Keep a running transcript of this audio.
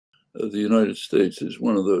The United States is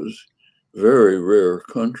one of those very rare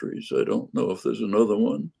countries. I don't know if there's another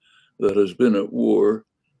one that has been at war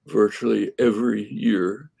virtually every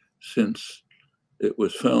year since it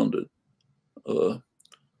was founded. Uh,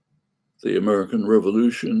 the American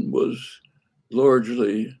Revolution was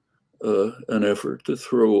largely an effort to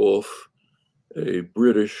throw off a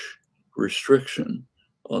British restriction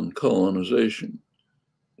on colonization.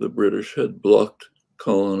 The British had blocked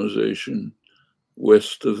colonization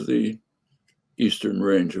west of the eastern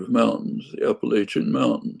range of mountains, the Appalachian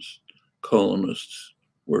Mountains. Colonists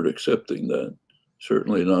weren't accepting that,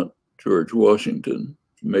 certainly not George Washington,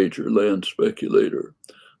 major land speculator.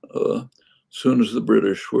 As soon as the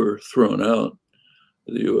British were thrown out,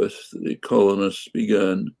 the colonists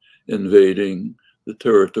began invading the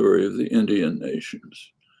territory of the Indian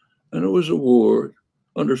nations. And it was a war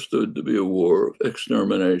understood to be a war of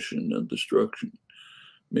extermination and destruction.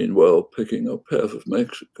 Meanwhile, picking up half of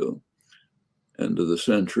Mexico. End of the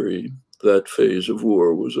century, that phase of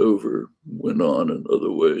war was over, went on in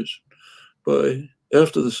other ways.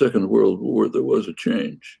 After the Second World War, there was a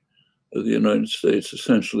change. The United States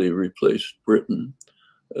essentially replaced Britain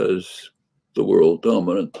as the world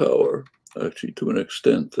dominant power, actually to an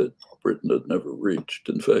extent that Britain had never reached.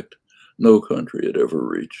 In fact, no country had ever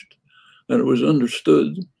reached. And it was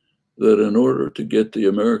understood that in order to get the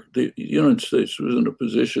United States was in a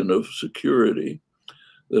position of security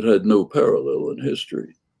that had no parallel in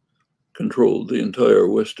history, controlled the entire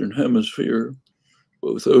Western Hemisphere,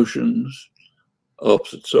 both oceans,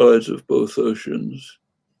 opposite sides of both oceans,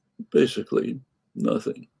 basically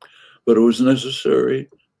nothing. But it was necessary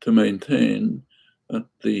to maintain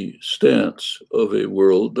the stance of a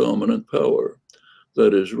world dominant power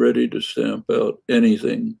that is ready to stamp out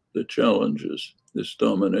anything that challenges this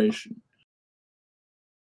domination.